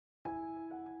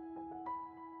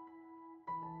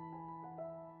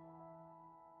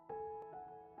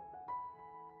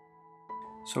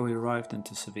So we arrived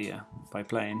into Seville by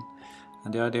plane,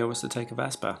 and the idea was to take a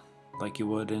Vespa, like you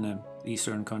would in an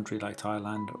eastern country like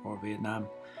Thailand or Vietnam,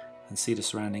 and see the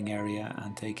surrounding area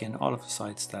and take in all of the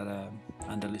sights that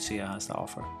Andalucia has to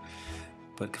offer.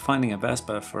 But finding a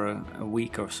Vespa for a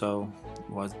week or so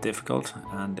was difficult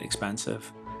and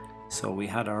expensive, so we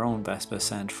had our own Vespa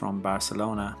sent from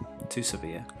Barcelona to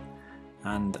Seville,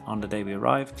 and on the day we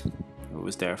arrived, it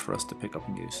was there for us to pick up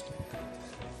and use.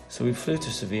 So we flew to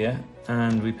Seville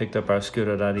and we picked up our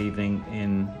scooter that evening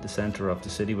in the centre of the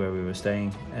city where we were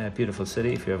staying. A beautiful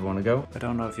city if you ever want to go. I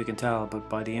don't know if you can tell, but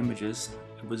by the images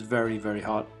it was very, very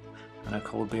hot and a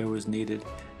cold beer was needed.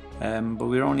 But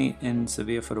we were only in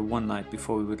Seville for the one night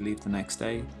before we would leave the next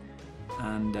day.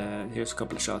 And here's a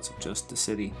couple of shots of just the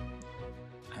city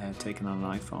taken on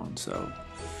an iPhone. So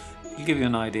it'll give you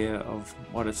an idea of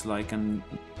what it's like. And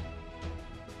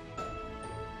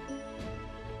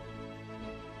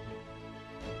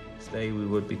today we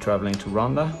would be travelling to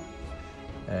Ronda,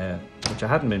 which I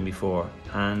hadn't been before,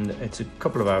 and it's a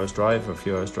couple of hours drive or a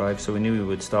few hours drive, so we knew we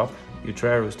would stop.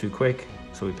 Utrera was too quick,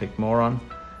 so we picked Moron,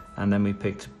 and then we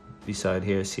picked beside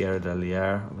here Sierra del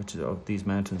Liar, which is up these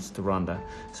mountains, to Ronda.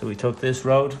 So we took this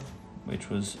road, which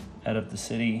was out of the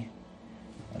city,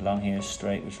 along here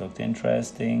straight, which looked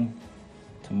interesting,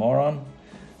 to Moron.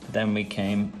 Then we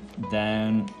came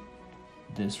down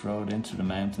this road into the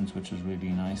mountains, which was really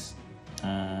nice.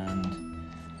 And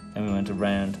then we went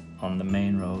around on the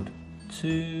main road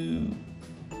to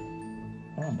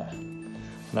Ronda. And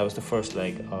that was the first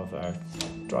leg of our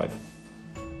drive.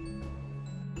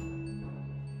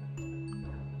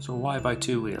 So why buy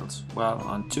two wheels? Well,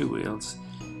 on two wheels,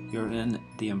 you're in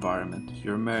the environment.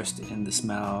 You're immersed in the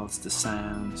smells, the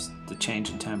sounds, the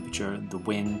change in temperature, the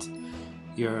wind.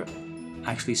 You're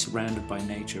actually surrounded by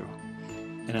nature.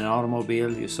 In an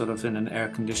automobile, you're sort of in an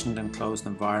air-conditioned enclosed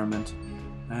environment,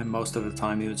 and most of the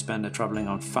time you would spend it travelling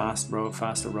on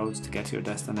faster roads to get to your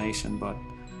destination. But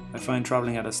I find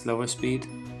travelling at a slower speed,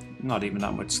 not even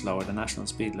that much slower, the national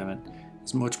speed limit,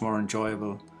 is much more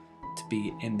enjoyable to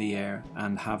be in the air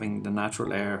and having the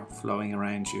natural air flowing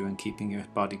around you and keeping your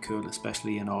body cool,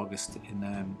 especially in August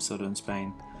in southern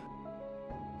Spain.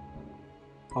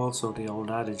 Also, the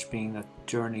old adage being that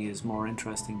journey is more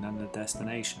interesting than the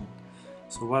destination.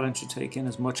 So why don't you take in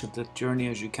as much of the journey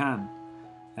as you can?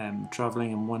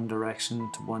 Travelling in one direction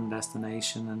to one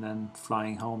destination and then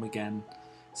flying home again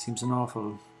seems an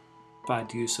awful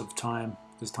bad use of time,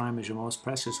 because time is your most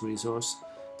precious resource,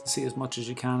 to see as much as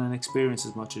you can and experience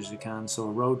as much as you can. So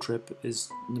a road trip is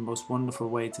the most wonderful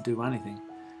way to do anything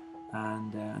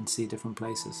and see different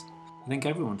places. I think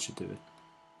everyone should do it.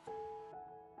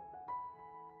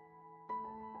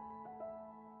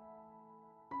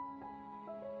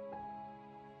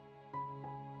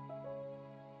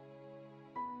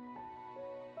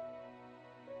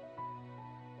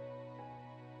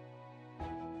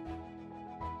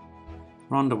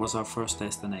 Ronda was our first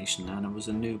destination, and it was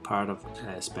a new part of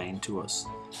Spain to us,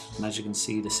 and as you can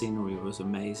see, the scenery was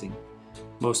amazing.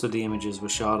 Most of the images were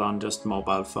shot on just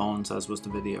mobile phones, as was the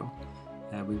video.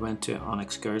 We went on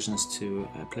excursions to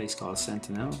a place called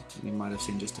Sentinel. You might have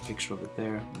seen just a picture of it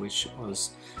there, which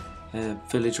was a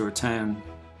village or a town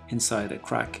inside a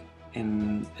crack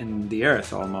in the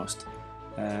earth almost.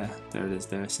 There it is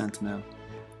there, Sentinel.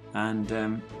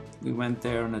 And we went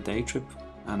there on a day trip,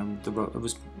 and it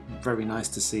was very nice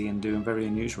to see and do, and very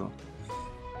unusual.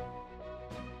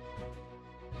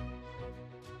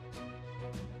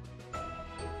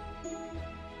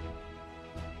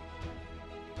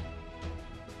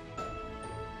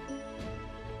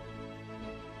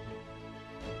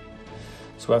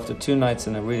 So after 2 nights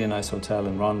in a really nice hotel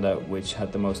in Ronda, which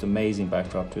had the most amazing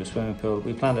backdrop to a swimming pool,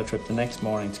 we planned a trip the next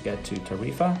morning to get to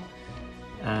Tarifa.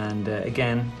 And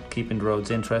again, keeping the roads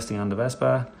interesting on the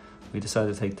Vespa, we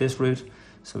decided to take this route.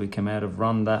 So we came out of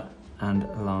Ronda, and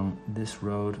along this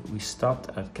road we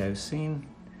stopped at Cadiz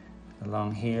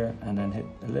along here, and then hit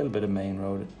a little bit of main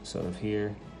road sort of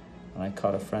here, and I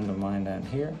caught a friend of mine down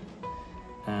here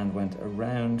and went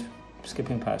around,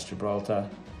 skipping past Gibraltar,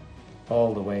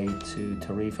 all the way to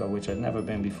Tarifa, which I'd never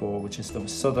been before, which is the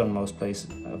southernmost place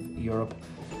of Europe,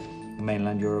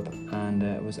 mainland Europe, and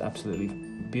it was absolutely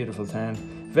beautiful town.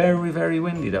 Very, very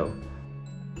windy though.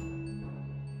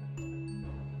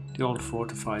 The old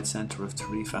fortified centre of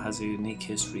Tarifa has a unique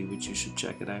history, which you should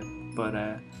check it out, but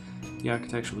the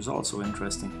architecture was also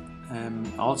interesting.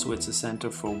 Also, it's a centre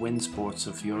for wind sports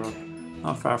of Europe,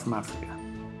 not far from Africa.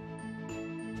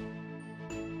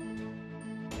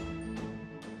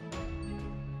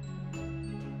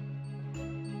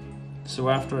 So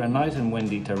after a night in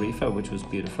windy Tarifa, which was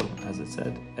beautiful as it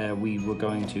said, we were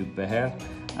going to Vejer,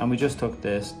 and we just took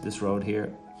this road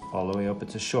here all the way up.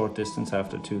 It's a short distance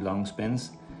after 2 long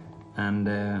spins, and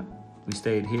we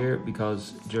stayed here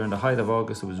because during the height of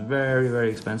August it was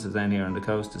very expensive down here on the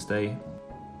coast to stay.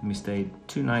 And we stayed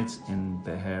 2 nights in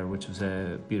Vejer, which was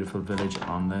a beautiful village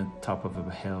on the top of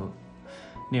a hill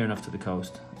near enough to the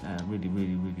coast. Really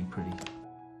pretty.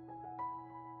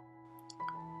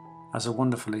 As a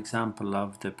wonderful example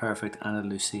of the perfect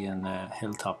Andalusian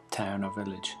hilltop town or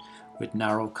village with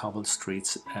narrow cobbled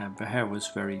streets, Vejer was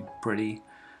very pretty,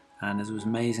 and it was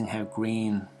amazing how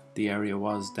green the area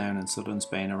was down in southern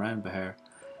Spain around Vejer.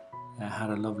 Had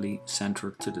a lovely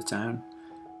centre to the town,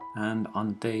 and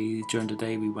during the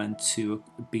day we went to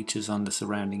beaches on the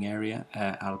surrounding area.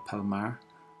 Al Palmar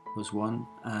was one,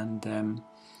 and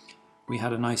we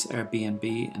had a nice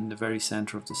Airbnb in the very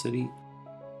centre of the city.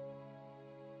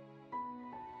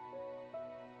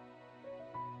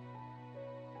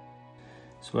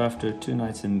 So after 2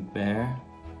 nights in Vejer,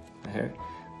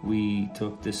 we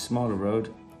took this smaller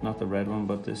road, not the red one,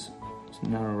 but this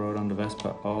narrow road on the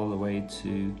Vespa all the way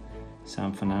to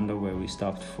San Fernando, where we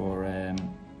stopped for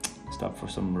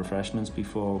some refreshments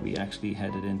before we actually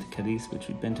headed into Cadiz, which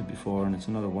we'd been to before, and it's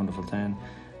another wonderful town.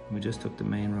 And we just took the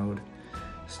main road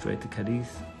straight to Cadiz,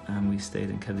 and we stayed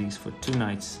in Cadiz for 2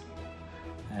 nights.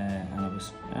 And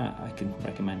I can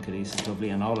recommend Cadiz. It's lovely,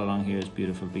 and all along here is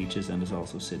beautiful beaches, and there's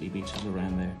also city beaches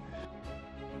around there.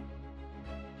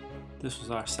 This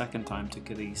was our second time to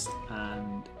Cadiz,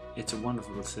 and it's a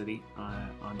wonderful city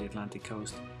on the Atlantic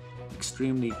coast.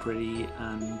 Extremely pretty,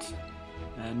 and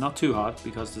not too hot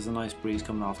because there's a nice breeze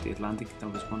coming off the Atlantic.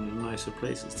 That was one of the nicer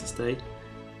places to stay.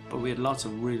 But we had lots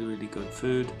of really good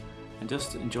food, and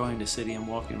just enjoying the city and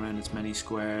walking around its many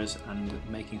squares and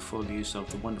making full use of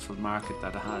the wonderful market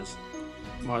that it has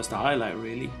was the highlight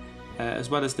really, as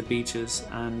well as the beaches.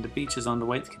 And the beaches on the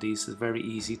way to Cadiz is very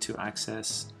easy to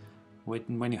access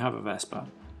when you have a Vespa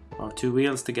or 2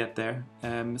 wheels to get there.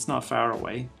 It's not far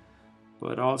away,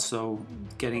 but also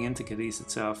getting into Cadiz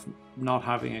itself, not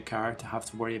having a car to have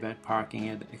to worry about parking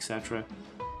it, etc.,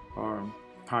 or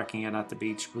parking it at the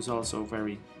beach was also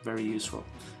very useful.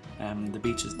 The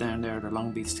beaches down there, the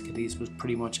long beach to Cadiz, was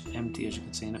pretty much empty, as you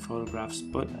can see in the photographs,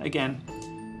 but again,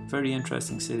 very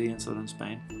interesting city in southern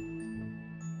Spain.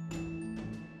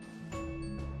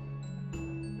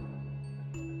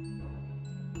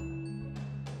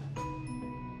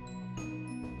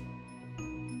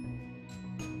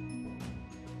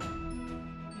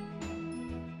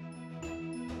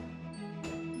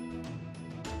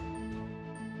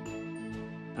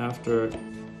 After a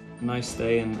nice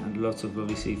stay and lots of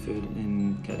lovely seafood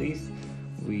in Cadiz,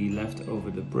 we left over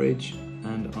the bridge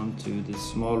and onto this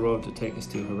small road to take us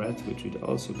to Jerez, which we'd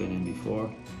also been in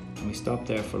before, and we stopped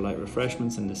there for light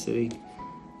refreshments in the city,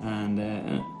 and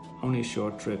only a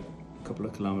short trip, a couple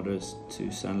of kilometers, to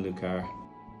Sanlucar.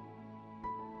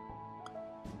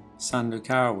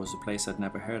 Sanlucar was a place I'd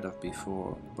never heard of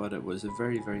before, but it was a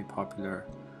very popular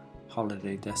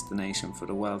holiday destination for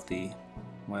the wealthy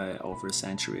over a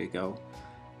century ago,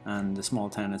 and the small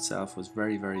town itself was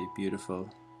very beautiful,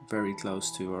 very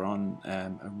close to or on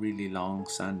a really long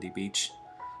sandy beach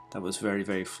that was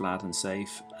very flat and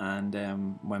safe. And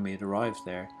when we had arrived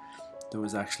there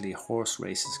was actually horse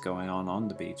races going on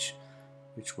the beach,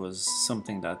 which was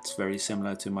something that's very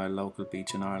similar to my local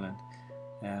beach in Ireland.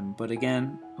 But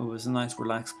again, it was a nice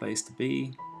relaxed place to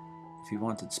be if you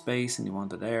wanted space and you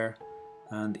wanted air.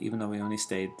 And even though we only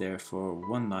stayed there for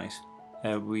 1 night,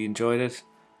 we enjoyed it,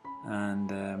 and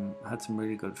had some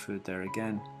really good food there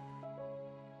again.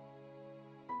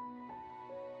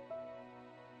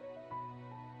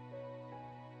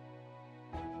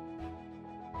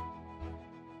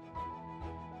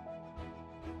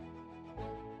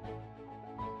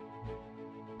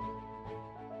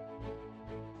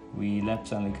 We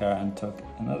left Sanlucar and took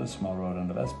another small road on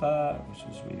the Vespa, which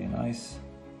was really nice,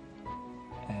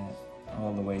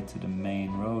 all the way to the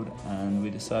main road. And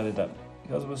we decided that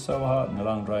because it was so hot and a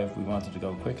long drive, we wanted to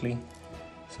go quickly,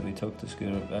 so we took the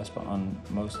scooter Vespa on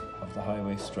most of the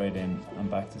highway straight in and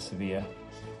back to Seville,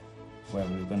 where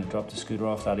we were going to drop the scooter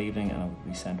off that evening and it would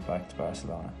be sent back to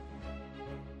Barcelona.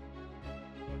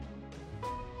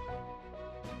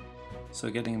 So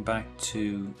getting back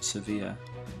to Seville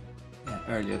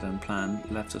earlier than planned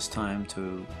left us time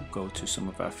to go to some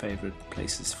of our favourite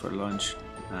places for lunch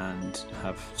and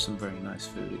have some very nice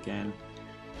food again.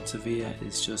 Seville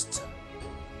is just,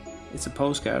 it's a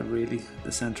postcard really,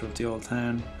 the centre of the old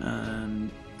town,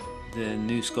 and the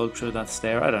new sculpture that's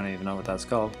there, I don't even know what that's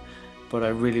called, but I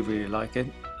really like it.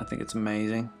 I think it's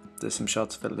amazing. There's some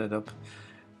shots of it lit up.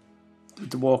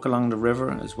 The walk along the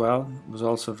river as well was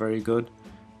also very good,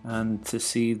 and to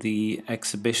see the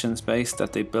exhibition space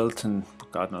that they built in,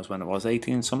 God knows when it was,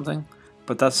 18 something,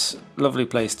 but that's a lovely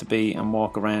place to be and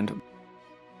walk around.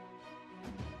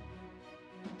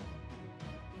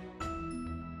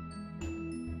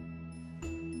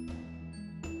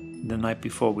 The night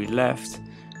before we left,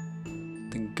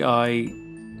 the guy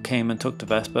came and took the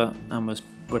Vespa and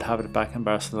would have it back in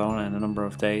Barcelona in a number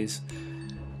of days.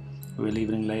 We were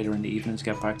leaving later in the evening to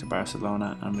get back to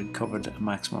Barcelona, and we'd covered a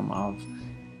maximum of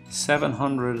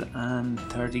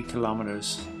 730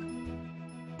 kilometers.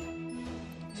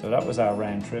 So that was our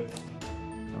round trip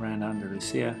around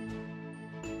Andalucia,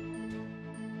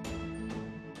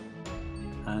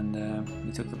 and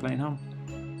we took the plane home.